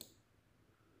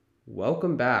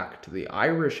Welcome back to the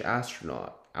Irish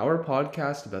Astronaut, our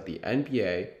podcast about the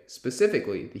NBA,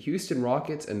 specifically the Houston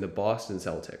Rockets and the Boston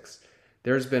Celtics.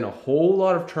 There's been a whole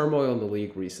lot of turmoil in the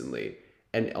league recently,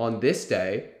 and on this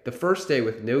day, the first day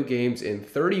with no games in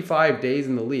 35 days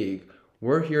in the league,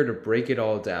 we're here to break it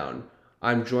all down.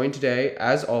 I'm joined today,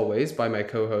 as always, by my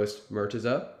co-host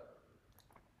Murtaza.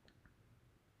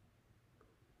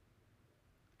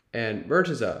 And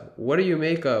Murtaza, what do you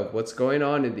make of what's going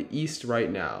on in the East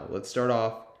right now? Let's start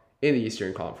off in the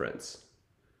Eastern Conference.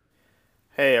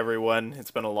 Hey everyone,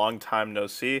 it's been a long time no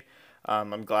see.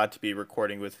 I'm glad to be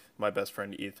recording with my best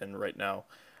friend Ethan right now.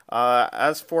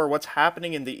 As for what's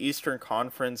happening in the Eastern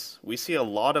Conference, we see a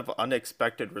lot of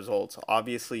unexpected results.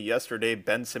 Obviously, yesterday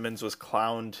Ben Simmons was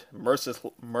clowned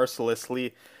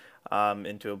mercilessly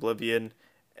into oblivion,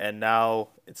 and now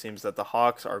it seems that the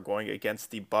Hawks are going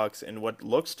against the Bucks in what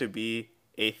looks to be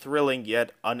a thrilling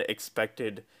yet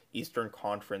unexpected Eastern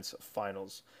Conference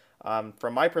Finals.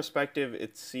 From my perspective,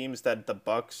 it seems that the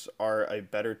Bucks are a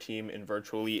better team in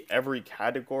virtually every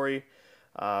category.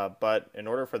 But in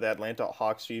order for the Atlanta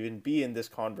Hawks to even be in this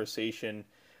conversation,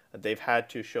 they've had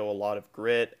to show a lot of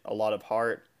grit, a lot of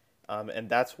heart, and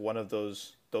that's one of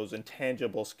those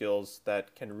intangible skills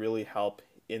that can really help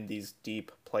in these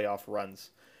deep playoff runs.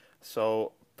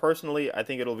 So personally, I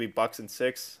think it'll be Bucks in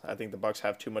six. I think the Bucks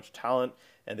have too much talent,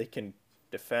 and they can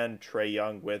defend Trae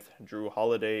Young with Drew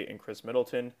Holiday and Chris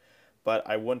Middleton, but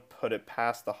I wouldn't put it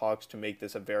past the Hawks to make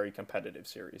this a very competitive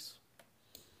series.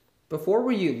 Before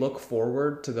we look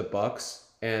forward to the Bucks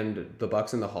and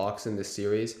the Hawks in this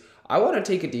series, I want to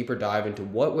take a deeper dive into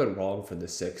what went wrong for the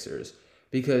Sixers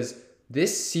because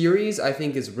this series I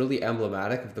think is really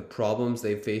emblematic of the problems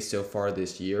they've faced so far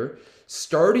this year,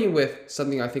 starting with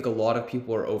something I think a lot of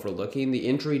people are overlooking, the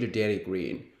injury to Danny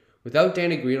Green. Without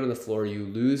Danny Green on the floor, you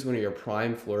lose one of your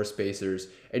prime floor spacers,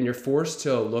 and you're forced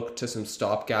to look to some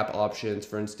stopgap options.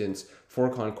 For instance,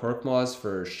 Furkan Korkmaz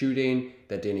for shooting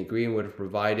that Danny Green would have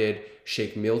provided.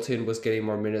 Shake Milton was getting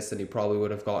more minutes than he probably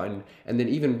would have gotten. And then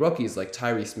even rookies like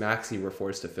Tyrese Maxey were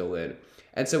forced to fill in.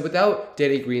 And so without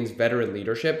Danny Green's veteran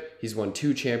leadership, he's won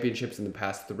 2 championships in the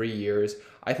past 3 years.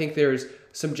 I think there's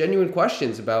some genuine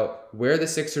questions about where the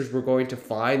Sixers were going to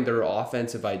find their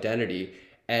offensive identity.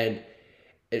 And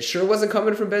it sure wasn't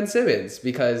coming from Ben Simmons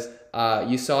because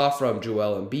you saw from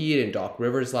Joel Embiid and Doc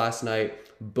Rivers last night,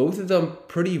 both of them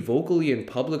pretty vocally and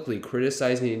publicly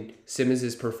criticizing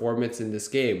Simmons' performance in this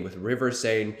game, with Rivers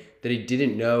saying that he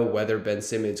didn't know whether Ben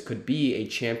Simmons could be a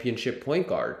championship point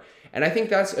guard. And I think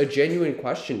that's a genuine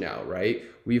question now, right?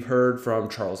 We've heard from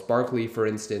Charles Barkley, for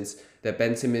instance, that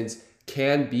Ben Simmons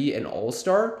can be an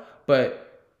all-star,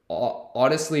 but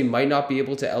honestly might not be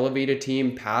able to elevate a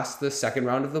team past the second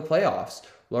round of the playoffs,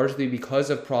 largely because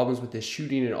of problems with his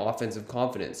shooting and offensive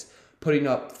confidence. Putting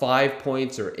up 5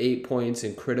 points or 8 points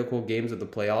in critical games of the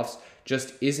playoffs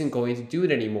just isn't going to do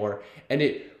it anymore. And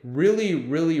it really,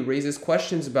 really raises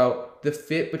questions about the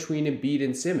fit between Embiid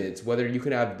and Simmons, whether you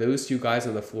can have those two guys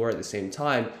on the floor at the same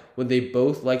time when they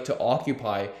both like to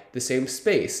occupy the same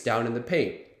space down in the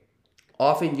paint.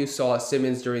 Often you saw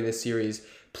Simmons during this series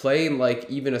playing like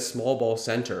even a small ball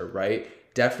center, right?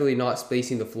 Definitely not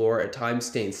spacing the floor, at times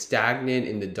staying stagnant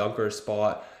in the dunker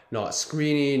spot, not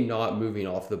screening, not moving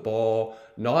off the ball,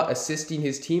 not assisting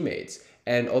his teammates.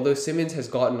 And although Simmons has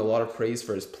gotten a lot of praise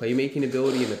for his playmaking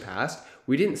ability in the past,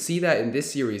 we didn't see that in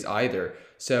this series either.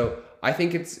 So I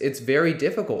think it's very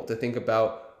difficult to think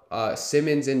about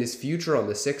Simmons and his future on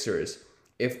the Sixers.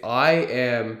 If I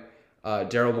am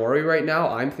Daryl Morey right now,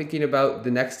 I'm thinking about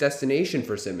the next destination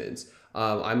for Simmons.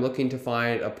 I'm looking to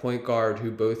find a point guard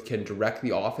who both can direct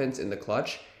the offense in the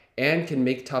clutch and can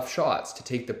make tough shots to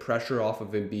take the pressure off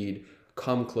of Embiid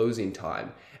come closing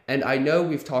time. And I know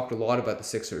we've talked a lot about the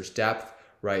Sixers' depth,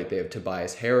 right? They have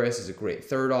Tobias Harris as a great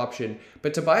third option,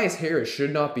 but Tobias Harris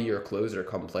should not be your closer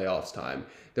come playoffs time.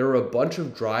 There were a bunch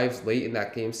of drives late in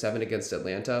that game 7 against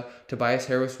Atlanta. Tobias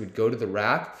Harris would go to the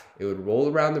rack, it would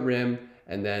roll around the rim,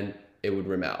 and then it would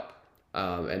rim out.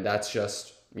 And that's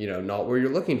just not where you're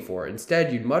looking for.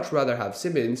 Instead, you'd much rather have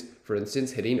Simmons, for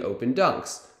instance, hitting open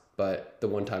dunks. But the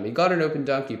one time he got an open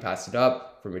dunk, he passed it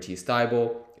up for Matisse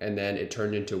Thybulle, and then it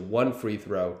turned into one free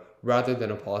throw rather than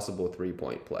a possible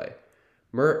three-point play.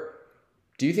 Mert,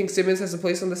 do you think Simmons has a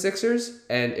place on the Sixers?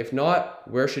 And if not,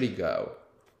 where should he go?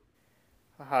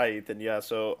 Hi, Ethan. Yeah,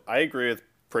 so I agree with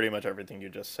pretty much everything you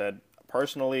just said.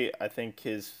 Personally, I think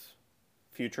his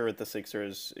future at the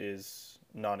Sixers is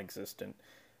non existent,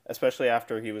 especially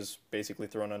after he was basically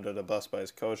thrown under the bus by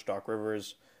his coach, Doc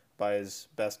Rivers, by his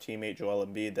best teammate, Joel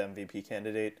Embiid, the MVP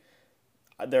candidate.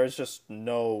 there's just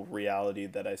no reality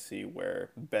that I see where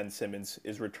Ben Simmons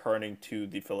is returning to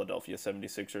the Philadelphia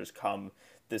 76ers come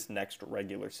this next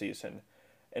regular season.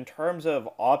 In terms of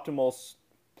optimal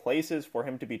places for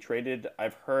him to be traded,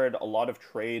 I've heard a lot of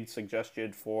trade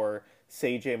suggested for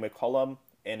CJ McCollum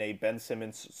in a Ben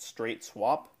Simmons straight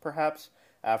swap, perhaps,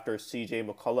 after CJ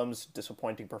McCollum's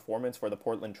disappointing performance for the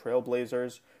Portland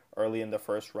Trailblazers early in the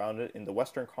first round in the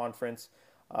Western Conference.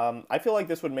 I feel like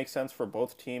this would make sense for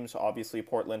both teams. Obviously,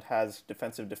 Portland has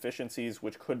defensive deficiencies,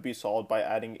 which could be solved by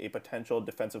adding a potential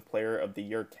Defensive Player of the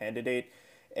Year candidate.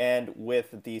 And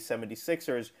with the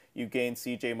 76ers, you gain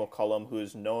CJ McCollum, who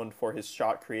is known for his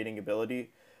shot creating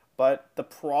ability. But the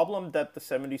problem that the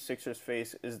 76ers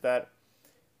face is that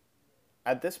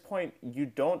at this point, you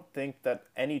don't think that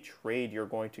any trade you're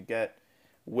going to get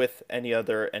with any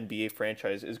other NBA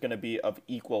franchise is going to be of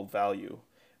equal value.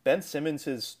 Ben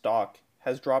Simmons' stock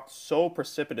has dropped so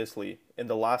precipitously in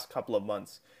the last couple of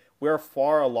months. We are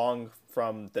far along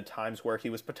from the times where he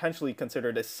was potentially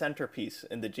considered a centerpiece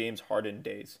in the James Harden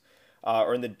days,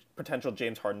 or in the potential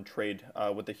James Harden trade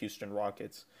with the Houston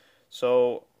Rockets.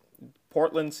 So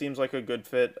Portland seems like a good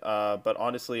fit, but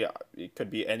honestly, it could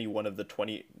be any one of the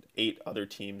 28 other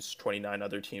teams, 29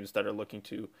 other teams that are looking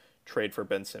to trade for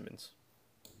Ben Simmons.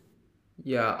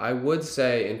 Yeah, I would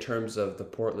say in terms of the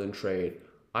Portland trade,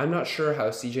 I'm not sure how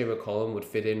CJ McCollum would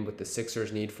fit in with the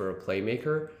Sixers' need for a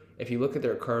playmaker. If you look at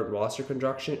their current roster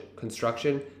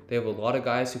construction, they have a lot of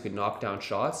guys who can knock down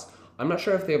shots. I'm not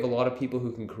sure if they have a lot of people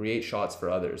who can create shots for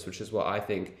others, which is what I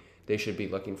think they should be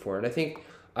looking for. And I think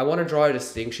I want to draw a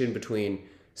distinction between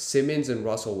Simmons and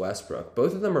Russell Westbrook.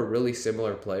 Both of them are really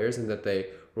similar players in that they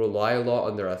rely a lot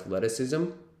on their athleticism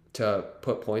to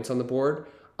put points on the board.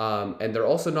 And they're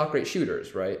also not great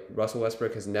shooters, right? Russell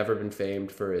Westbrook has never been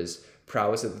famed for his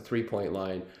prowess at the three-point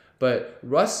line. But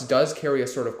Russ does carry a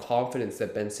sort of confidence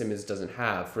that Ben Simmons doesn't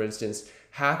have. For instance,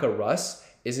 hack a Russ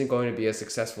isn't going to be as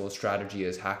successful a strategy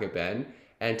as hack a Ben.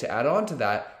 And to add on to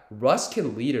that, Russ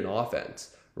can lead an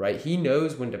offense, right? He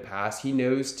knows when to pass. He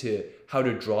knows how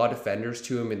to draw defenders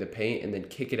to him in the paint and then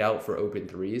kick it out for open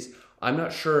threes. I'm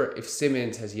not sure if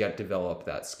Simmons has yet developed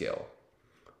that skill.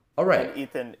 All And right.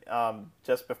 Ethan,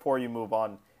 just before you move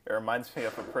on, it reminds me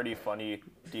of a pretty funny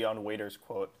Dion Waiters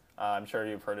quote. I'm sure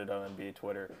you've heard it on NBA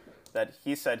Twitter, that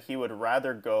he said he would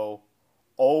rather go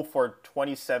 0 for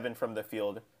 27 from the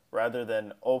field rather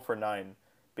than 0 for 9,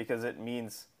 because it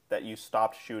means that you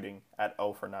stopped shooting at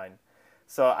 0 for 9.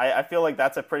 So I feel like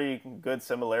that's a pretty good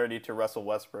similarity to Russell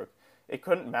Westbrook. It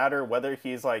couldn't matter whether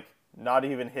he's like not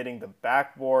even hitting the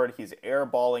backboard, he's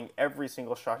airballing every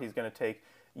single shot he's going to take.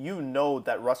 You know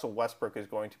that Russell Westbrook is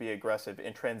going to be aggressive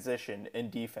in transition, in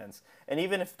defense. And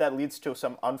even if that leads to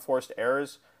some unforced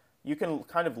errors, you can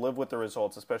kind of live with the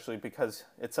results, especially because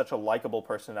it's such a likable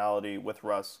personality with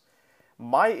Russ.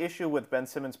 My issue with Ben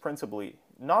Simmons principally,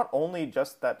 not only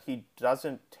just that he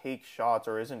doesn't take shots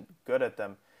or isn't good at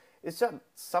them, it's that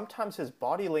sometimes his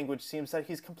body language seems that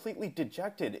he's completely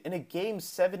dejected in a Game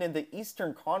 7 in the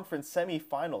Eastern Conference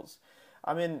semifinals.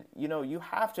 I mean, you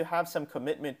have to have some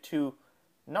commitment to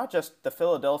not just the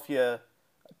Philadelphia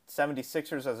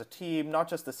 76ers as a team, not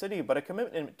just the city, but a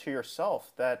commitment to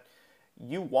yourself that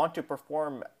you want to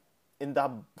perform in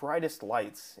the brightest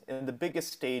lights, in the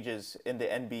biggest stages in the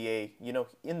NBA,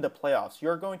 in the playoffs.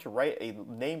 You're going to write a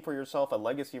name for yourself, a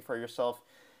legacy for yourself.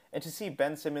 And to see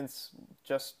Ben Simmons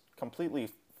just completely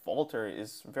falter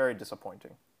is very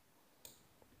disappointing.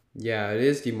 Yeah, it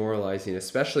is demoralizing,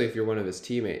 especially if you're one of his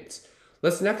teammates.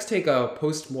 Let's next take a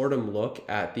post-mortem look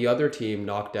at the other team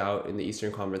knocked out in the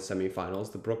Eastern Conference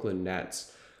semifinals, the Brooklyn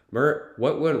Nets. Mert,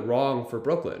 what went wrong for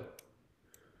Brooklyn?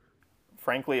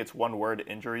 Frankly, it's one word: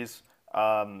 injuries.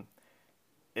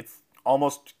 It's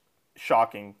almost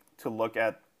shocking to look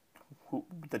at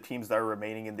the teams that are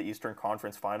remaining in the Eastern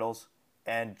Conference Finals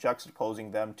and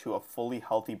juxtaposing them to a fully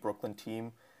healthy Brooklyn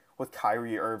team with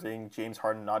Kyrie Irving, James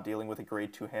Harden not dealing with a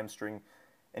grade 2 hamstring,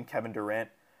 and Kevin Durant.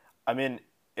 I mean,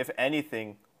 if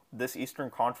anything, this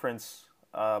Eastern Conference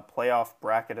playoff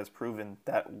bracket has proven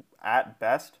that at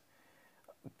best,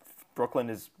 Brooklyn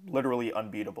is literally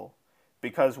unbeatable.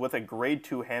 Because with a grade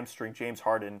 2 hamstring, James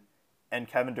Harden, and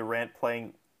Kevin Durant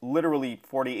playing literally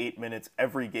 48 minutes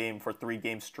every game for 3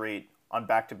 games straight on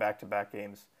back-to-back-to-back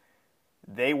games,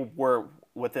 they were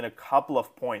within a couple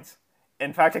of points.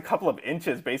 In fact, a couple of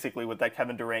inches, basically, with that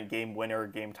Kevin Durant game winner,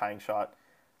 game-tying shot,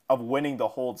 of winning the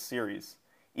whole series,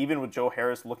 even with Joe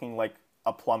Harris looking like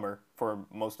a plumber for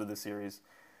most of the series.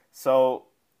 So,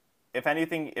 if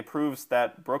anything, it proves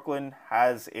that Brooklyn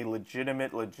has a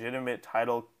legitimate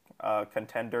title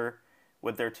contender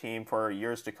with their team for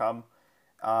years to come.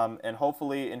 And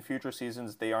hopefully in future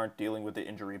seasons they aren't dealing with the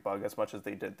injury bug as much as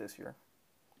they did this year.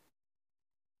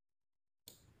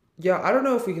 Yeah, I don't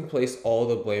know if we can place all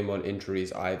the blame on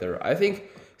injuries either. I think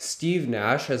Steve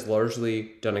Nash has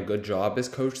largely done a good job as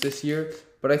coach this year,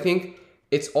 but I think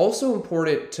it's also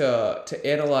important to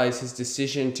analyze his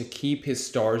decision to keep his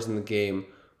stars in the game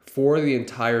for the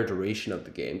entire duration of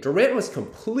the game. Durant was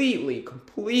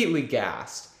completely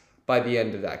gassed by the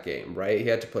end of that game, right? He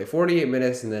had to play 48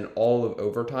 minutes and then all of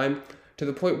overtime to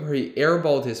the point where he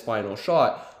airballed his final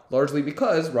shot, largely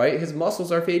because, right, his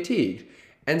muscles are fatigued.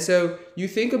 And so you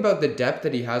think about the depth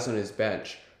that he has on his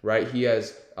bench, right? He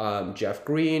has Jeff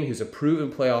Green, who's a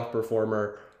proven playoff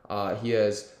performer. He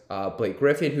has Blake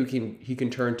Griffin, who he can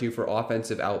turn to for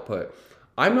offensive output.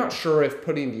 I'm not sure if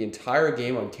putting the entire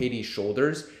game on KD's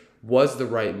shoulders was the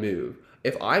right move.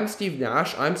 If I'm Steve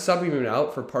Nash, I'm subbing him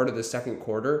out for part of the second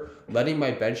quarter, letting my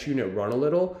bench unit run a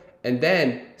little, and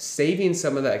then saving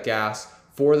some of that gas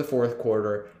for the fourth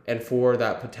quarter and for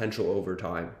that potential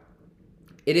overtime.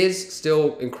 It is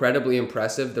still incredibly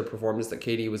impressive, the performance that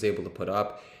KD was able to put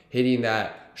up, hitting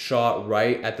that shot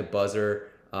right at the buzzer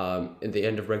in the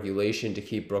end of regulation to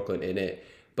keep Brooklyn in it.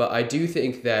 But I do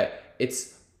think that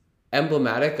it's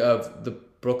emblematic of the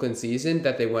Brooklyn season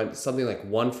that they went something like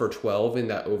 1 for 12 in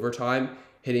that overtime,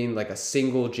 hitting like a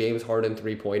single James Harden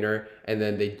three-pointer, and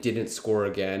then they didn't score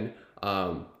again.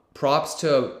 Props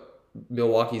to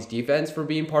Milwaukee's defense for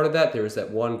being part of that. There was that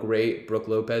one great Brook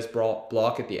Lopez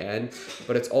block at the end,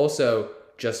 but it's also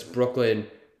just Brooklyn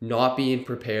not being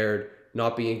prepared,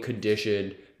 not being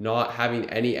conditioned, not having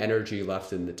any energy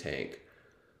left in the tank.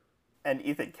 And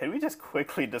Ethan, can we just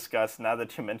quickly discuss, now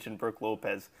that you mentioned Brook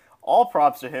Lopez, all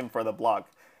props to him for the block,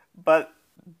 but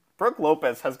Brook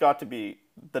Lopez has got to be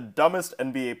the dumbest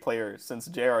NBA player since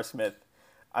J.R. Smith.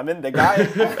 I mean, the guy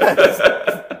has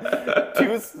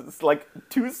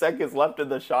 2 seconds left in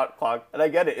the shot clock, and I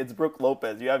get it. It's Brook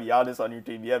Lopez. You have Giannis on your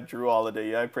team. You have Drew Holiday.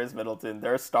 You have Chris Middleton.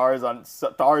 There are stars and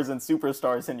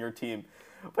superstars in your team,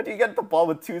 but you get the ball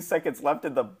with 2 seconds left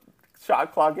in the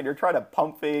shot clock, and you're trying to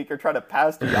pump fake. You're trying to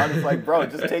pass to Giannis. Like, bro,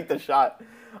 just take the shot.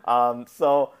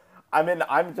 So, I mean,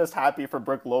 I'm just happy for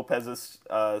Brook Lopez's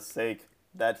sake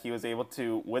that he was able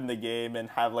to win the game and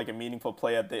have like a meaningful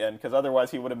play at the end, because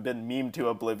otherwise he would have been memed to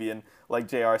oblivion like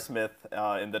J.R. Smith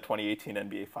in the 2018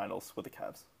 NBA Finals with the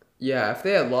Cavs. Yeah, if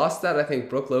they had lost that, I think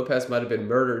Brook Lopez might have been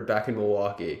murdered back in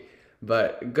Milwaukee.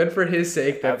 But good for his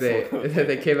sake that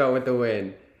they came out with the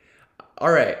win.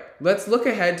 All right, let's look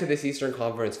ahead to this Eastern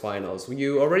Conference Finals.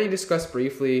 You already discussed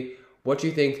briefly what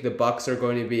you think the Bucks are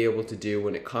going to be able to do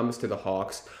when it comes to the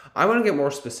Hawks. I want to get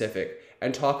more specific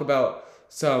and talk about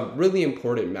some really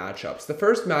important matchups. The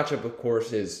first matchup, of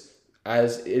course, is,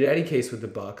 as in any case with the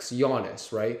Bucks,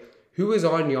 Giannis, right? Who is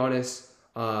on Giannis,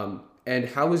 and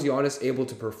how is Giannis able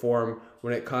to perform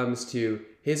when it comes to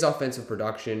his offensive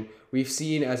production? We've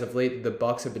seen as of late that the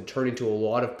Bucks have been turning to a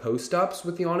lot of post-ups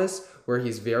with Giannis, where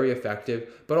he's very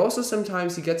effective, but also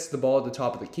sometimes he gets the ball at the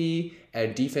top of the key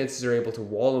and defenses are able to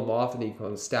wall him off and he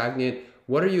becomes stagnant.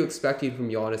 What are you expecting from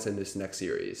Giannis in this next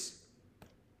series?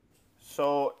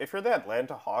 So, if you're the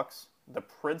Atlanta Hawks, the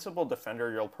principal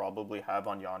defender you'll probably have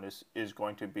on Giannis is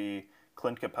going to be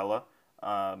Clint Capella,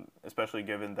 especially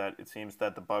given that it seems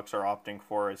that the Bucks are opting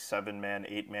for a 7-man,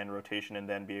 8-man rotation in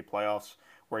the NBA playoffs,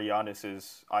 where Giannis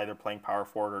is either playing power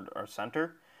forward or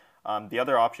center. The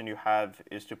other option you have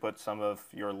is to put some of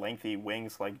your lengthy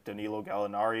wings like Danilo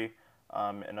Gallinari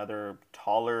and other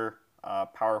taller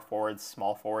power forwards,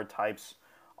 small forward types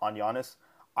on Giannis.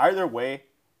 Either way,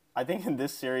 I think in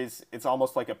this series, it's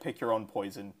almost like a pick your own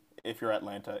poison if you're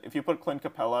Atlanta. If you put Clint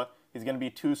Capella, he's going to be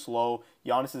too slow.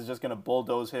 Giannis is just going to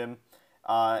bulldoze him.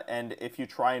 And if you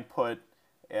try and put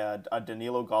a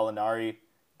Danilo Gallinari,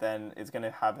 then it's going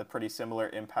to have a pretty similar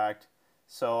impact.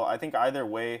 So I think either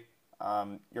way,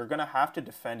 you're going to have to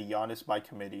defend Giannis by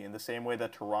committee in the same way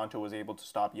that Toronto was able to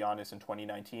stop Giannis in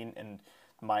 2019 and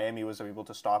Miami was able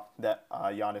to stop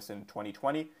Giannis in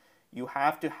 2020. You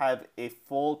have to have a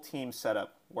full team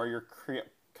setup where you're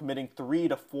committing 3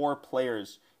 to 4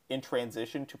 players in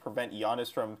transition to prevent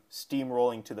Giannis from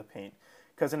steamrolling to the paint.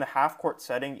 Because in a half-court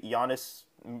setting, Giannis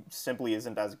simply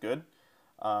isn't as good.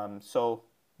 So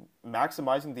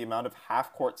maximizing the amount of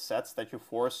half-court sets that you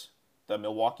force the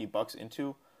Milwaukee Bucks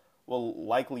into will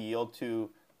likely yield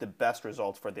to the best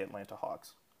results for the Atlanta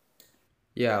Hawks.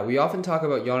 Yeah, we often talk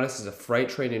about Giannis as a freight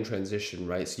train in transition,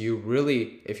 right? So you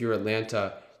really, if you're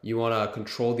Atlanta, you want to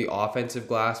control the offensive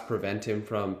glass, prevent him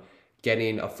from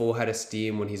getting a full head of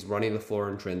steam when he's running the floor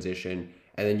in transition.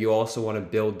 And then you also want to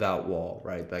build that wall,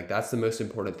 right? Like that's the most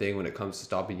important thing when it comes to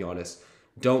stopping Giannis.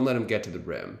 Don't let him get to the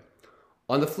rim.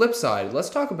 On the flip side, let's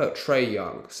talk about Trae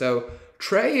Young. So,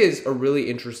 Trae is a really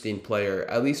interesting player,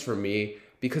 at least for me,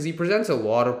 because he presents a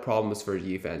lot of problems for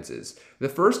defenses. The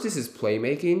first is his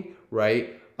playmaking,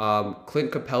 right?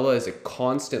 Clint Capella is a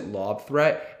constant lob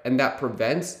threat, and that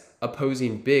prevents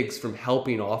opposing bigs from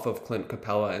helping off of Clint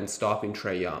Capella and stopping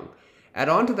Trae Young. Add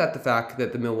on to that the fact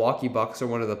that the Milwaukee Bucks are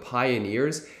one of the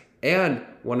pioneers and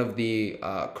one of the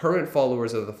current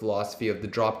followers of the philosophy of the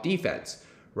drop defense,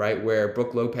 right? Where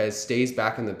Brook Lopez stays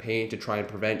back in the paint to try and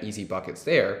prevent easy buckets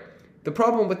there. The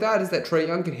problem with that is that Trae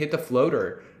Young can hit the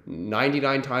floater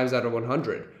 99 times out of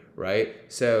 100, right?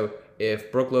 So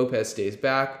if Brook Lopez stays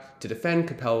back to defend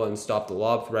Capella and stop the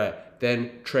lob threat,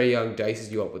 then Trae Young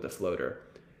dices you up with a floater.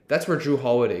 That's where Drew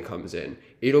Holiday comes in.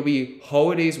 It'll be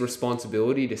Holiday's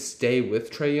responsibility to stay with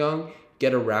Trae Young,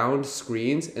 get around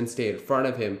screens, and stay in front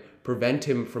of him, prevent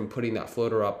him from putting that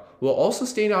floater up, while also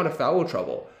staying out of foul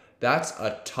trouble. That's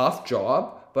a tough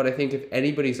job, but I think if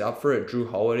anybody's up for it,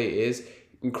 Drew Holiday is.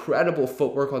 Incredible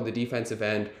footwork on the defensive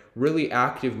end, really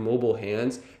active mobile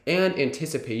hands, and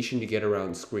anticipation to get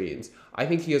around screens. I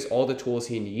think he has all the tools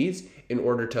he needs in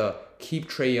order to keep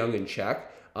Trae Young in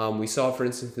check. We saw, for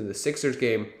instance, in the Sixers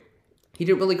game, he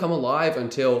didn't really come alive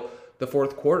until the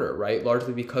fourth quarter, right?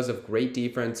 Largely because of great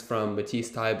defense from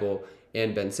Matisse Thybulle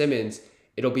and Ben Simmons.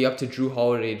 It'll be up to Drew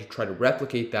Holiday to try to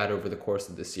replicate that over the course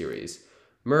of the series.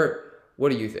 Mert,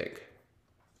 what do you think?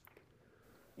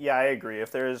 Yeah, I agree.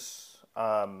 If there's,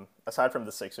 aside from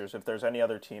the Sixers, if there's any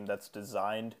other team that's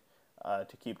designed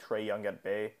to keep Trae Young at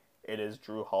bay, it is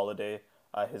Drew Holiday.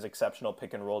 His exceptional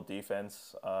pick and roll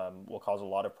defense will cause a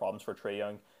lot of problems for Trae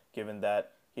Young, given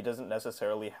that he doesn't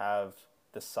necessarily have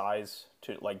the size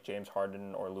to, like James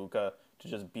Harden or Luka, to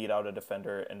just beat out a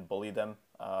defender and bully them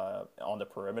on the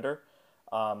perimeter.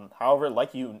 However,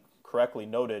 like you correctly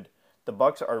noted, the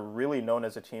Bucks are really known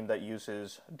as a team that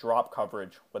uses drop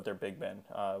coverage with their big men,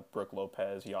 Brook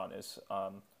Lopez, Giannis,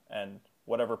 and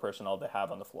whatever personnel they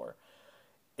have on the floor.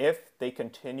 If they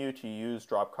continue to use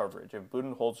drop coverage, if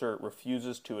Budenholzer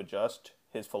refuses to adjust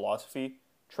his philosophy,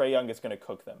 Trae Young is going to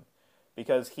cook them,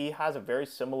 because he has a very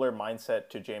similar mindset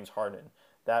to James Harden,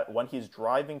 that when he's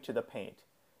driving to the paint,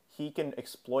 he can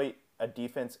exploit a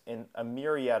defense in a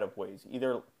myriad of ways,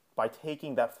 either by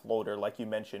taking that floater, like you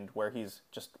mentioned, where he's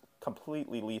just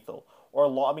completely lethal, or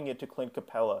lobbing it to Clint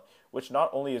Capella, which not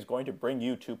only is going to bring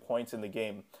you 2 points in the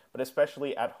game, but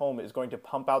especially at home is going to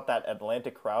pump out that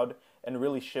Atlantic crowd and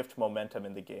really shift momentum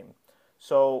in the game.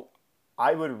 So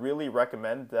I would really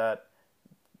recommend that,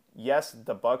 yes,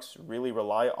 the Bucks really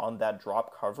rely on that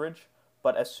drop coverage,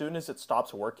 but as soon as it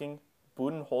stops working,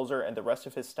 Budenholzer and the rest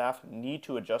of his staff need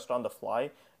to adjust on the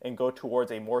fly and go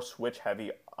towards a more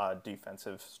switch-heavy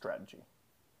defensive strategy.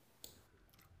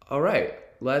 All right,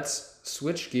 let's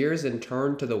switch gears and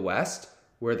turn to the West,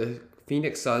 where the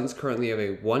Phoenix Suns currently have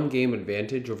a one-game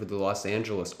advantage over the Los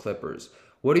Angeles Clippers.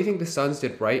 What do you think the Suns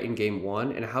did right in Game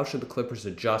 1, and how should the Clippers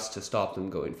adjust to stop them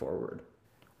going forward?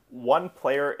 One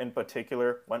player in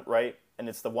particular went right, and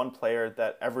it's the one player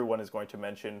that everyone is going to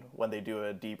mention when they do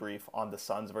a debrief on the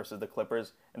Suns versus the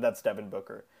Clippers, and that's Devin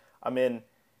Booker. I mean,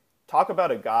 talk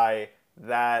about a guy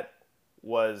that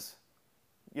was,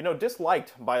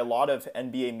 disliked by a lot of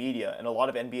NBA media and a lot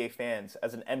of NBA fans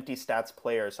as an empty stats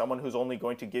player, someone who's only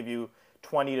going to give you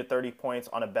 20 to 30 points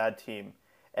on a bad team.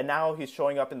 And now he's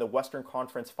showing up in the Western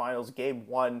Conference Finals Game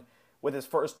 1 with his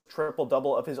first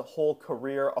triple-double of his whole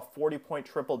career, a 40-point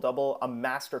triple-double, a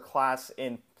masterclass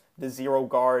in the zero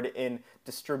guard, in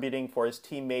distributing for his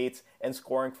teammates and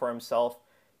scoring for himself.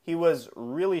 He was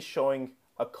really showing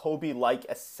a Kobe-like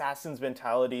assassin's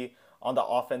mentality on the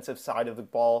offensive side of the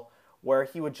ball, where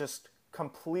he would just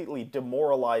completely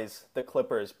demoralize the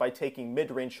Clippers by taking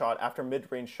mid-range shot after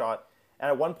mid-range shot, and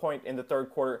at one point in the third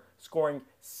quarter, scoring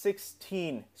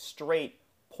 16 straight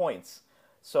points.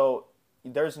 So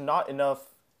there's not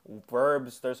enough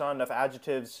verbs, there's not enough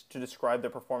adjectives to describe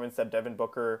the performance that Devin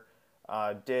Booker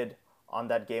did on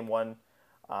that Game 1.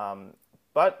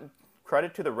 But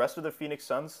credit to the rest of the Phoenix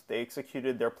Suns. They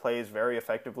executed their plays very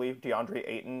effectively. DeAndre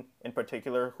Ayton, in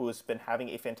particular, who has been having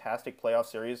a fantastic playoff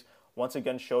series, once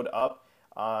again showed up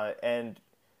and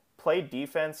played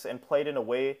defense and played in a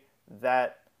way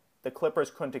that the Clippers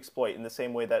couldn't exploit, in the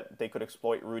same way that they could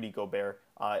exploit Rudy Gobert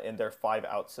in their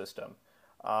 5-out system.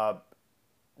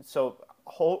 So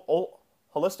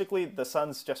holistically, the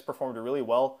Suns just performed really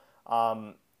well.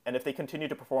 And if they continue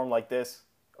to perform like this,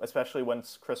 especially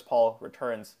once Chris Paul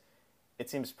returns, it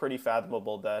seems pretty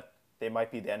fathomable that they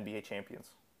might be the NBA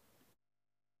champions.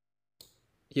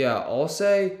 Yeah, I'll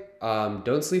say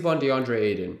don't sleep on DeAndre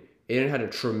Ayton. Ayton had a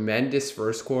tremendous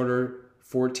first quarter,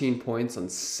 14 points on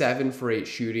 7 for 8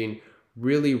 shooting,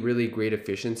 really, really great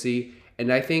efficiency.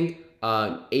 And I think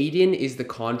Aiden is the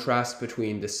contrast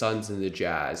between the Suns and the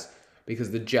Jazz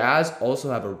because the Jazz also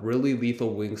have a really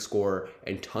lethal wing scorer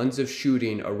and tons of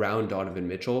shooting around Donovan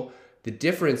Mitchell. The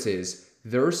difference is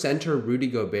their center, Rudy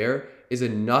Gobert, is a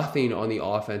nothing on the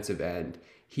offensive end.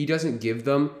 He doesn't give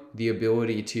them the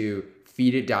ability to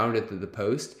feed it down into the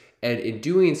post. And in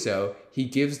doing so, he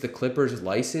gives the Clippers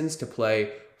license to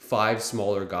play five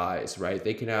smaller guys, right?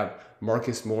 They can have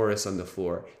Marcus Morris on the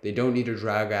floor. They don't need to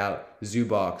drag out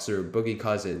Zubox or Boogie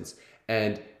Cousins.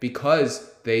 And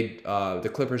because the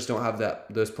Clippers don't have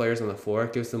those players on the floor,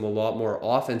 it gives them a lot more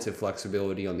offensive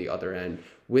flexibility on the other end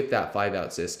with that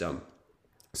 5-out system.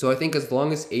 So I think as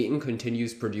long as Ayton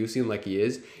continues producing like he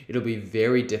is, it'll be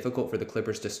very difficult for the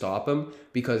Clippers to stop him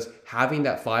because having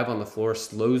that 5 on the floor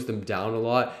slows them down a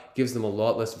lot, gives them a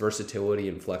lot less versatility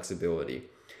and flexibility.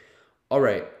 All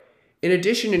right. In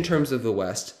addition, in terms of the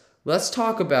West, let's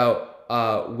talk about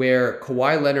where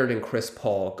Kawhi Leonard and Chris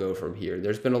Paul go from here.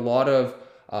 There's been a lot of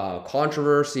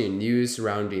controversy and news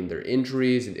surrounding their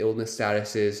injuries and illness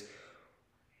statuses.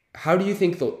 How do you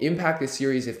think they'll impact the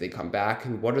series if they come back,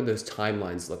 and what are those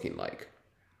timelines looking like?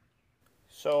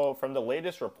 So, from the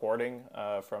latest reporting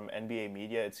from NBA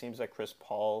media, it seems that Chris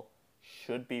Paul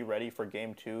should be ready for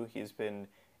Game 2. He's been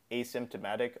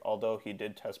asymptomatic, although he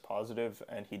did test positive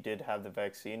and he did have the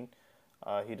vaccine.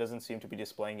 He doesn't seem to be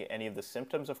displaying any of the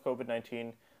symptoms of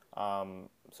COVID-19.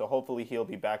 So, hopefully, he'll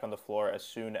be back on the floor as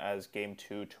soon as Game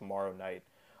 2 tomorrow night.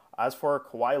 As for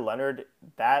Kawhi Leonard,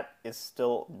 that is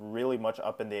still really much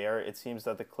up in the air. It seems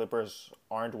that the Clippers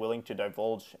aren't willing to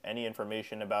divulge any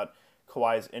information about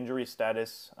Kawhi's injury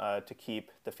status to keep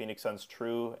the Phoenix Suns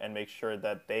true and make sure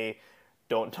that they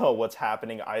don't know what's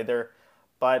happening either.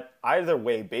 But either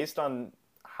way, based on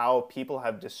how people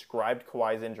have described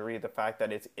Kawhi's injury, the fact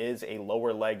that it is a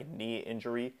lower leg knee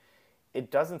injury,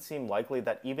 it doesn't seem likely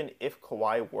that even if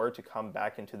Kawhi were to come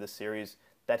back into the series,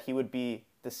 that he would be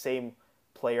the same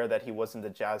player that he was in the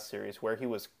Jazz series, where he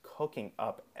was cooking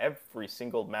up every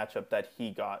single matchup that he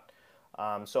got.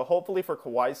 So hopefully for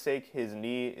Kawhi's sake, his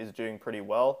knee is doing pretty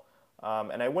well.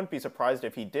 And I wouldn't be surprised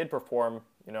if he did perform,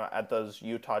 at those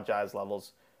Utah Jazz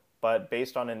levels. But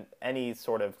based on any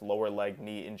sort of lower leg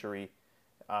knee injury,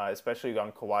 especially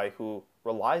on Kawhi, who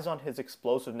relies on his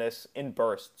explosiveness in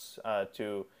bursts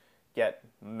to get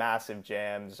massive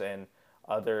jams and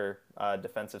other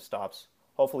defensive stops,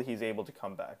 hopefully he's able to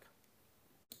come back.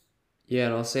 Yeah,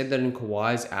 and I'll say that in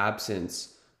Kawhi's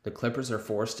absence, the Clippers are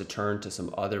forced to turn to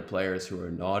some other players who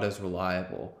are not as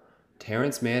reliable.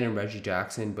 Terrence Mann and Reggie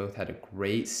Jackson both had a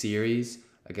great series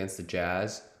against the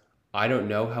Jazz. I don't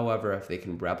know, however, if they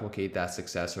can replicate that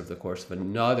success over the course of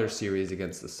another series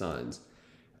against the Suns.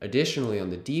 Additionally,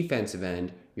 on the defensive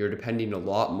end, you're depending a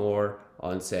lot more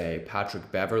on, say, Patrick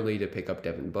Beverley to pick up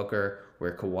Devin Booker,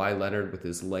 where Kawhi Leonard, with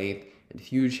his length and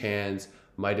huge hands,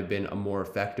 might have been a more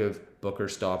effective Booker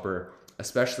stopper,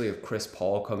 especially if Chris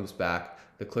Paul comes back.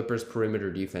 The Clippers'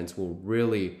 perimeter defense will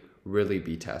really, really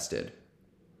be tested.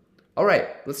 All right,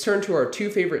 let's turn to our two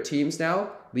favorite teams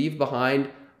now. Leave behind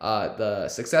the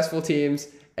successful teams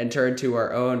and turn to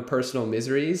our own personal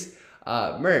miseries.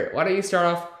 Mert, why don't you start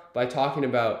off by talking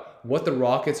about what the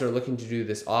Rockets are looking to do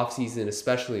this offseason,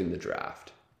 especially in the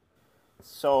draft?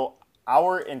 So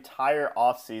our entire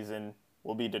offseason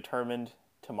will be determined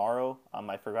tomorrow.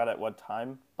 I forgot at what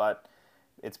time, but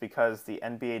it's because the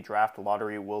NBA draft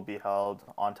lottery will be held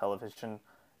on television.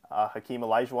 Hakeem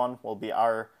Olajuwon will be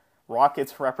our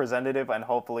Rockets representative, and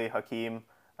hopefully Hakeem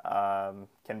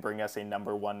can bring us a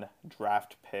number one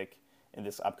draft pick in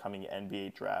this upcoming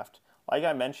NBA draft. Like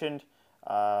I mentioned,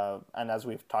 and as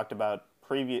we've talked about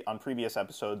on previous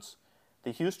episodes,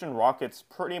 the Houston Rockets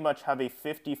pretty much have a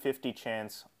 50-50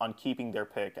 chance on keeping their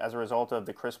pick as a result of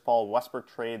the Chris Paul-Westbrook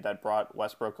trade that brought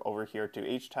Westbrook over here to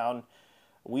H-Town.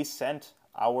 We sent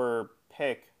our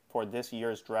pick for this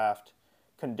year's draft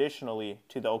conditionally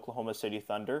to the Oklahoma City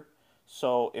Thunder.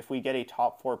 So if we get a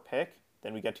top 4 pick,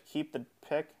 then we get to keep the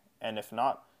pick, and if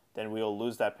not, then we'll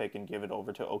lose that pick and give it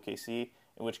over to OKC,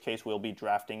 in which case we'll be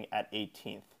drafting at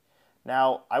 18th.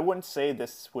 Now, I wouldn't say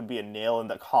this would be a nail in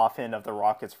the coffin of the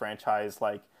Rockets franchise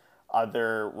like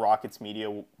other Rockets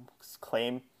media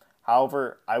claim.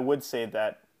 However, I would say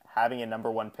that having a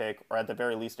number 1 pick, or at the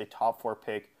very least a top 4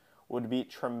 pick, would be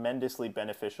tremendously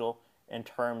beneficial in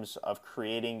terms of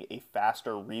creating a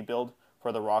faster rebuild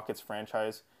for the Rockets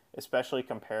franchise, especially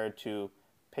compared to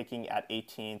picking at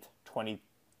 18th,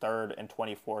 23rd, and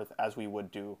 24th as we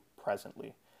would do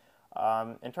presently.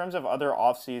 In terms of other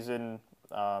offseason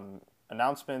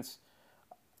announcements,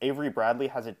 Avery Bradley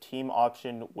has a team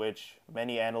option, which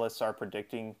many analysts are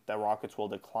predicting the Rockets will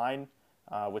decline,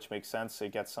 which makes sense.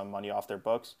 It gets some money off their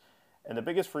books. And the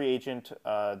biggest free agent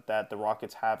that the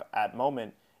Rockets have at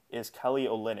moment is Kelly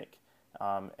Olynyk.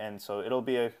 And so it'll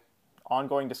be a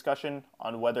ongoing discussion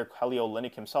on whether Kelly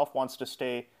Olynyk himself wants to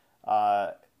stay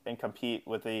and compete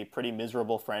with a pretty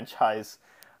miserable franchise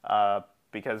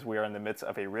because we are in the midst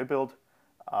of a rebuild,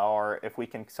 or if we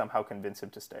can somehow convince him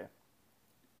to stay.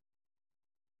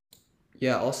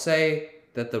 Yeah, I'll say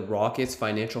that the Rockets'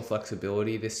 financial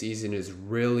flexibility this season is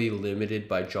really limited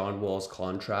by John Wall's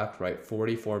contract, right?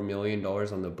 $44 million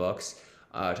on the books,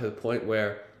 to the point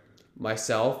where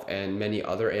myself and many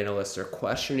other analysts are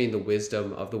questioning the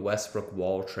wisdom of the Westbrook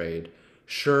Wall trade.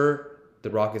 Sure, the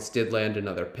Rockets did land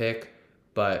another pick,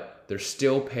 but they're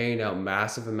still paying out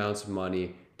massive amounts of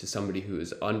money to somebody who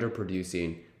is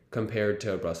underproducing compared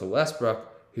to Russell Westbrook,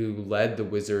 who led the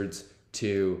Wizards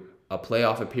to a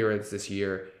playoff appearance this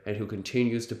year and who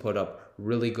continues to put up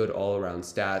really good all-around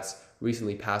stats,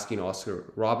 recently passing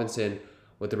Oscar Robinson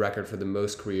with the record for the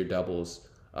most career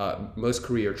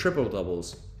triple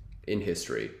doubles in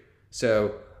history.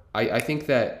 So I think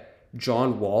that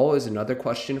John Wall is another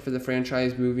question for the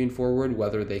franchise moving forward,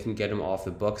 whether they can get him off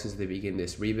the books as they begin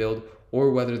this rebuild,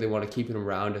 or whether they want to keep him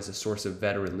around as a source of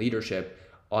veteran leadership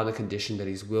on the condition that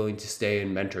he's willing to stay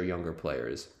and mentor younger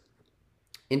players.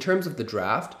 In terms of the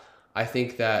draft, I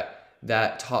think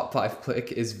that top five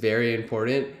pick is very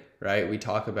important, right? We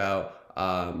talk about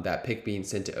that pick being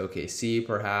sent to OKC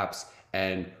perhaps,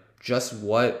 and just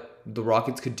what the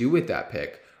Rockets could do with that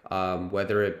pick,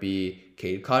 whether it be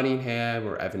Cade Cunningham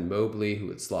or Evan Mobley, who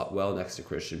would slot well next to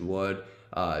Christian Wood,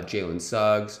 Jalen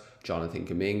Suggs, Jonathan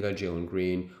Kuminga, Jalen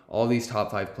Green, all these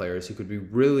top five players who could be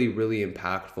really, really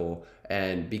impactful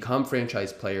and become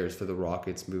franchise players for the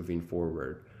Rockets moving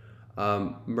forward.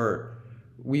 Mert,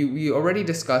 we already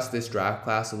discussed this draft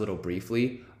class a little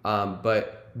briefly,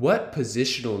 but what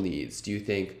positional needs do you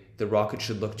think the Rockets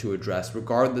should look to address,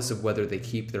 regardless of whether they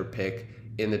keep their pick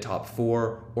in the top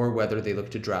four or whether they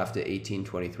look to draft at 18,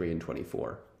 23, and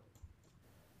 24?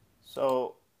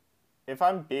 So, if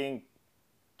I'm being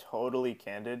totally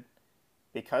candid,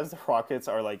 because the Rockets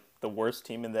are like the worst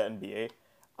team in the NBA,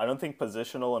 I don't think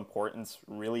positional importance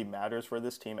really matters for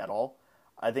this team at all.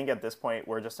 I think at this point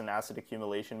we're just in asset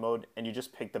accumulation mode, and you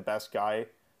just pick the best guy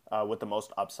with the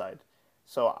most upside.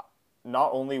 So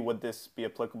not only would this be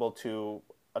applicable to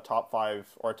a top five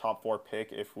or a top four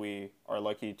pick if we are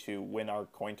lucky to win our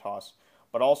coin toss,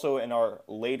 but also in our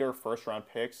later first round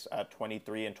picks at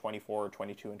 23 and 24 or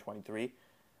 22 and 23.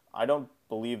 I don't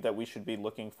believe that we should be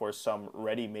looking for some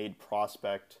ready-made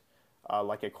prospect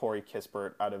like a Corey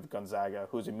Kispert out of Gonzaga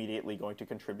who's immediately going to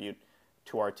contribute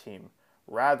to our team.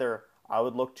 Rather, I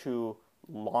would look to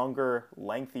longer,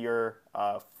 lengthier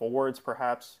forwards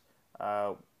perhaps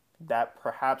that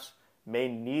perhaps may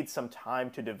need some time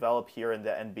to develop here in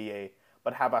the NBA,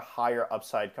 but have a higher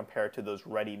upside compared to those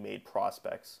ready-made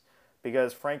prospects.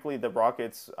 Because frankly, the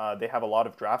Rockets, they have a lot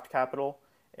of draft capital,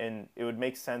 and it would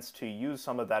make sense to use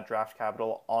some of that draft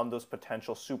capital on those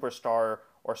potential superstar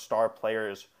or star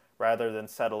players rather than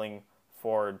settling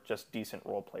for just decent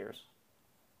role players.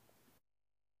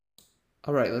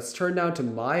 All right, let's turn now to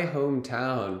my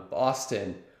hometown,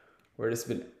 Boston, where it has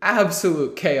been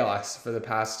absolute chaos for the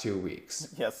past 2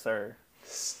 weeks. Yes, sir.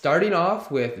 Starting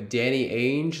off with Danny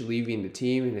Ainge leaving the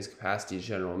team in his capacity as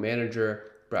general manager,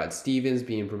 Brad Stevens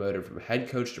being promoted from head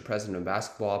coach to president of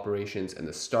basketball operations, and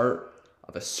the start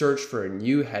of a search for a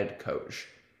new head coach.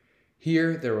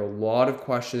 Here, there are a lot of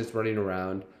questions running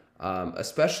around,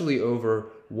 especially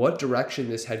over what direction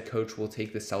this head coach will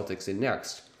take the Celtics in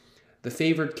next. The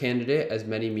favored candidate, as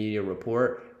many media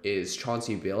report, is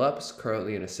Chauncey Billups,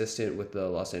 currently an assistant with the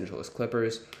Los Angeles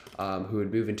Clippers, who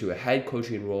would move into a head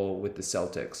coaching role with the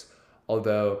Celtics.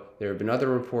 Although there have been other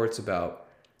reports about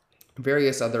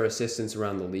various other assistants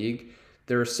around the league,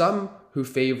 there are some who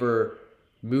favor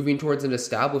moving towards an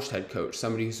established head coach,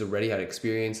 somebody who's already had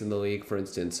experience in the league, for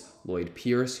instance, Lloyd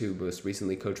Pierce, who most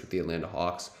recently coached with the Atlanta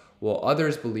Hawks, while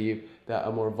others believe that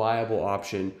a more viable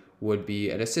option would be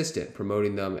an assistant,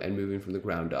 promoting them and moving from the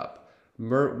ground up.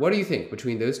 What do you think?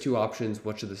 Between those two options,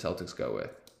 what should the Celtics go with?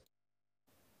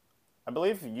 I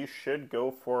believe you should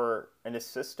go for an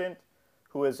assistant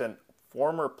who is a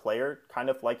former player, kind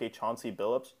of like a Chauncey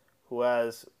Billups, who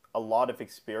has a lot of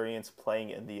experience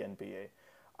playing in the NBA.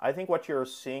 I think what you're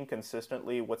seeing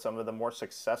consistently with some of the more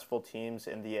successful teams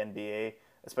in the NBA,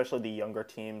 especially the younger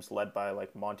teams led by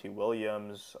like Monty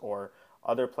Williams or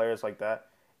other players like that,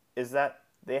 is that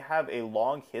they have a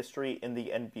long history in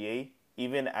the NBA,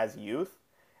 even as youth,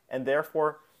 and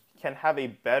therefore can have a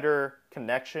better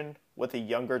connection with a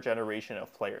younger generation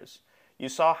of players. You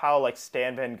saw how like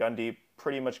Stan Van Gundy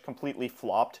pretty much completely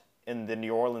flopped in the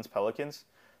New Orleans Pelicans.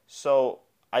 So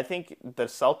I think the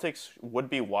Celtics would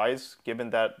be wise, given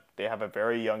that they have a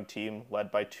very young team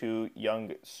led by two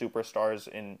young superstars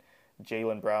in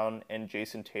Jaylen Brown and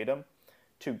Jason Tatum,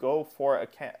 to go for a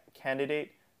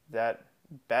candidate that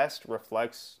best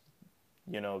reflects,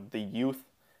 the youth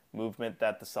movement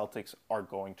that the Celtics are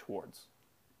going towards.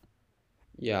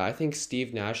 Yeah, I think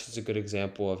Steve Nash is a good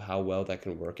example of how well that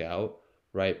can work out,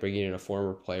 right? Bringing in a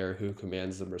former player who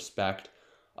commands the respect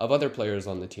of other players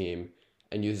on the team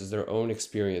and uses their own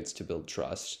experience to build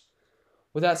trust.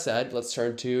 With that said, let's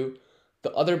turn to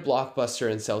the other blockbuster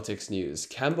in Celtics news.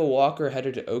 Kemba Walker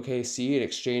headed to OKC in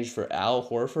exchange for Al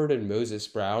Horford and Moses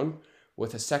Brown,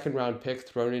 with a second round pick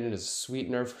thrown in as a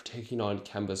sweetener for taking on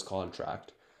Kemba's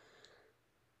contract.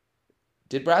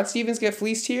 Did Brad Stevens get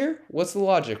fleeced here? What's the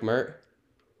logic, Mert?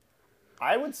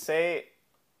 I would say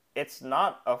it's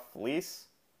not a fleece.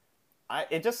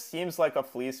 It just seems like a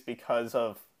fleece because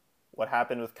of what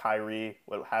happened with Kyrie,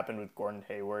 what happened with Gordon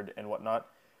Hayward, and whatnot.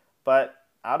 But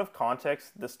out of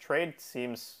context, this trade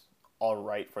seems all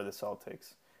right for the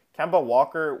Celtics. Kemba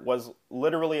Walker was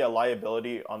literally a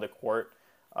liability on the court,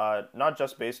 not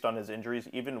just based on his injuries,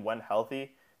 even when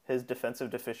healthy. His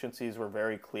defensive deficiencies were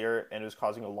very clear and it was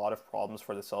causing a lot of problems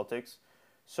for the Celtics.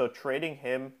 So trading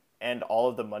him and all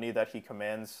of the money that he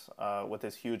commands with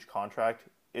his huge contract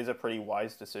is a pretty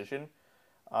wise decision.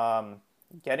 Um,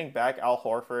 Getting back Al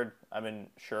Horford, I mean,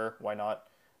 sure, why not?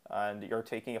 And you're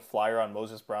taking a flyer on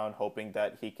Moses Brown, hoping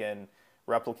that he can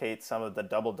replicate some of the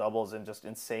double doubles and just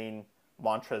insane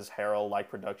Montrezl Harrell like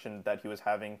production that he was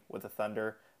having with the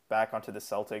Thunder back onto the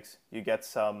Celtics. You get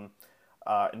some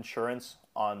insurance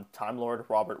on Time Lord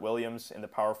Robert Williams in the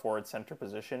power forward center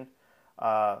position.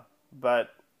 But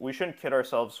we shouldn't kid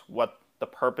ourselves what the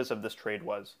purpose of this trade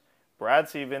was. Brad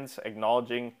Stevens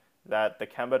acknowledging that the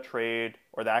Kemba trade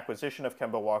or the acquisition of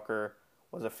Kemba Walker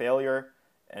was a failure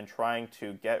and trying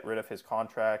to get rid of his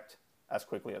contract as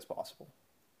quickly as possible.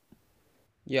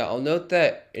 Yeah, I'll note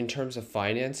that in terms of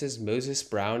finances, Moses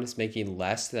Brown is making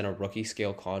less than a rookie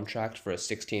scale contract for a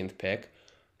 16th pick.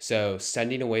 So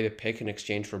sending away the pick in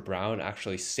exchange for Brown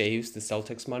actually saves the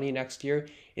Celtics money next year,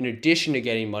 in addition to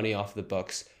getting money off the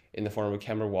books in the form of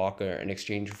Kemba Walker in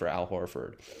exchange for Al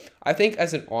Horford. I think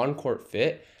as an on-court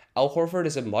fit, Al Horford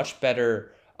is a much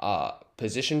better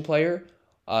position player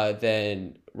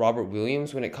than Robert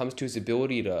Williams when it comes to his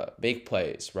ability to make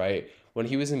plays, right? When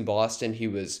he was in Boston, he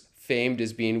was famed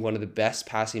as being one of the best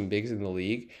passing bigs in the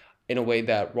league in a way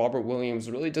that Robert Williams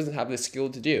really doesn't have the skill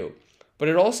to do. But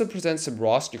it also presents some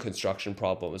roster construction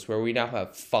problems where we now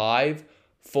have five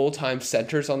full time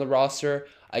centers on the roster.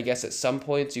 I guess at some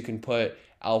points you can put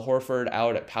Al Horford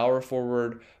out at power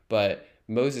forward, but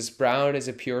Moses Brown is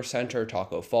a pure center,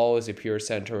 Taco Fall is a pure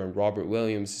center, and Robert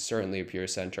Williams is certainly a pure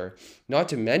center. Not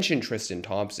to mention Tristan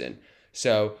Thompson.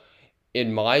 So,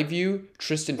 in my view,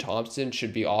 Tristan Thompson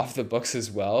should be off the books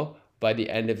as well by the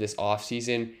end of this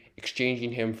offseason,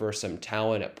 exchanging him for some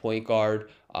talent at point guard,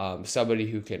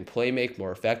 somebody who can play make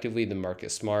more effectively than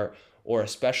Marcus Smart, or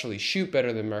especially shoot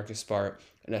better than Marcus Smart,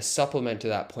 and a supplement to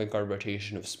that point guard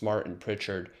rotation of Smart and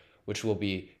Pritchard, which will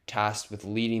be tasked with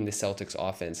leading the Celtics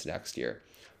offense next year.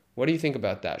 What do you think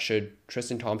about that? Should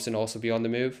Tristan Thompson also be on the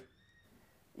move?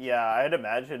 Yeah, I'd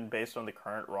imagine based on the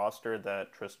current roster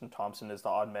that Tristan Thompson is the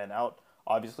odd man out.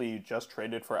 Obviously, you just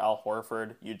traded for Al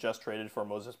Horford, you just traded for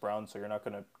Moses Brown, so you're not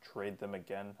going to trade them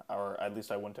again, or at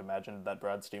least I wouldn't imagine that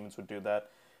Brad Stevens would do that.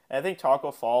 And I think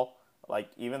Taco Fall, like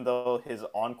even though his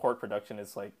on-court production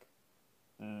is like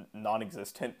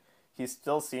non-existent, he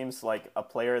still seems like a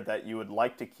player that you would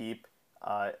like to keep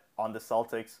on the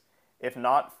Celtics, if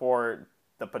not for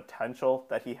the potential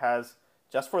that he has,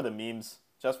 just for the memes,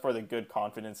 just for the good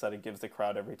confidence that it gives the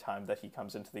crowd every time that he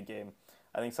comes into the game.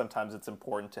 I think sometimes it's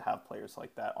important to have players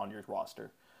like that on your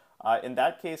roster. In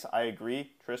that case, I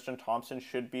agree. Tristan Thompson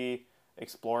should be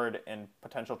explored in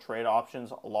potential trade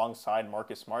options alongside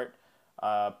Marcus Smart.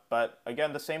 But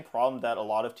again, the same problem that a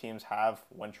lot of teams have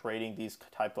when trading these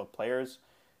type of players.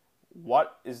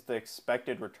 What is the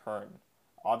expected return?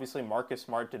 Obviously, Marcus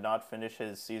Smart did not finish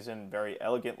his season very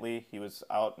elegantly. He was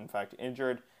out, in fact,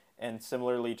 injured. And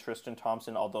similarly, Tristan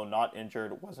Thompson, although not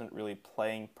injured, wasn't really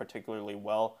playing particularly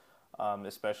well,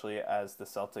 especially as the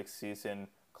Celtics season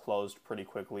closed pretty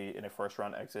quickly in a first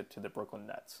round exit to the Brooklyn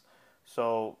Nets.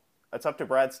 So it's up to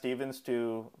Brad Stevens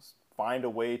to find a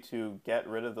way to get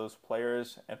rid of those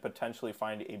players and potentially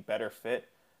find a better fit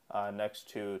next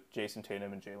to Jason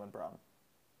Tatum and Jaylen Brown.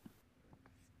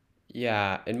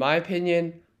 Yeah, in my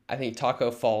opinion, I think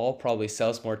Taco Fall probably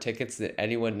sells more tickets than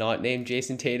anyone not named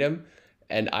Jason Tatum,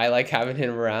 and I like having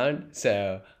him around,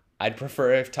 so I'd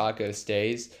prefer if Taco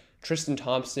stays. Tristan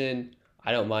Thompson,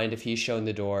 I don't mind if he's shown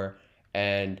the door,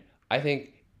 and I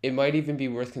think It might even be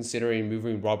worth considering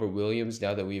moving Robert Williams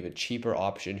now that we have a cheaper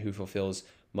option who fulfills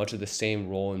much of the same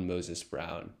role in Moses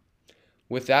Brown.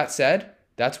 With that said,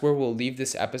 that's where we'll leave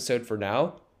this episode for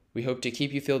now. We hope to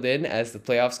keep you filled in as the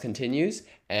playoffs continues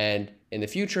and in the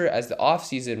future as the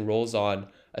offseason rolls on,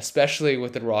 especially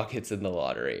with the Rockets in the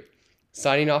lottery.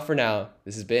 Signing off for now,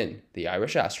 this has been the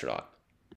Irish Astronaut.